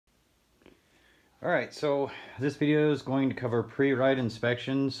Alright, so this video is going to cover pre-ride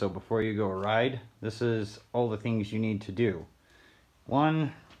inspection. So before you go ride, this is all the things you need to do.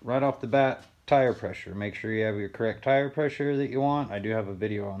 One, right off the bat, tire pressure. Make sure you have your correct tire pressure that you want. I do have a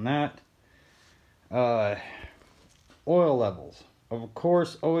video on that. Oil levels. Of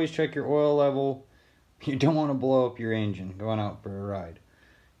course, always check your oil level. You don't want to blow up your engine going out for a ride.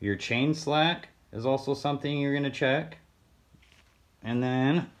 Your chain slack is also something you're going to check. And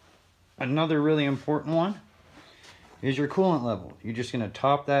then another really important one is your coolant level. You're just going to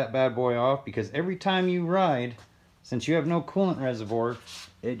top that bad boy off, because every time you ride, since you have no coolant reservoir,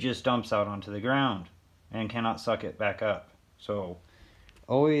 it just dumps out onto the ground and cannot suck it back up. So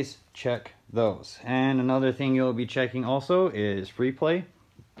always check those. And another thing you'll be checking also is free play,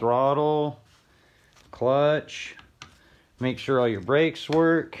 throttle, clutch, make sure all your brakes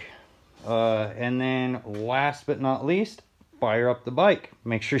work, and then last but not least, fire up the bike.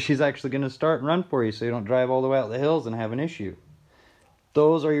 Make sure she's actually going to start and run for you, so you don't drive all the way out the hills and have an issue.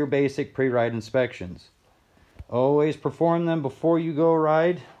 Those are your basic pre-ride inspections. Always perform them before you go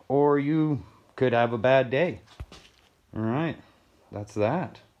ride, or you could have a bad day. All right, that's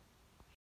that.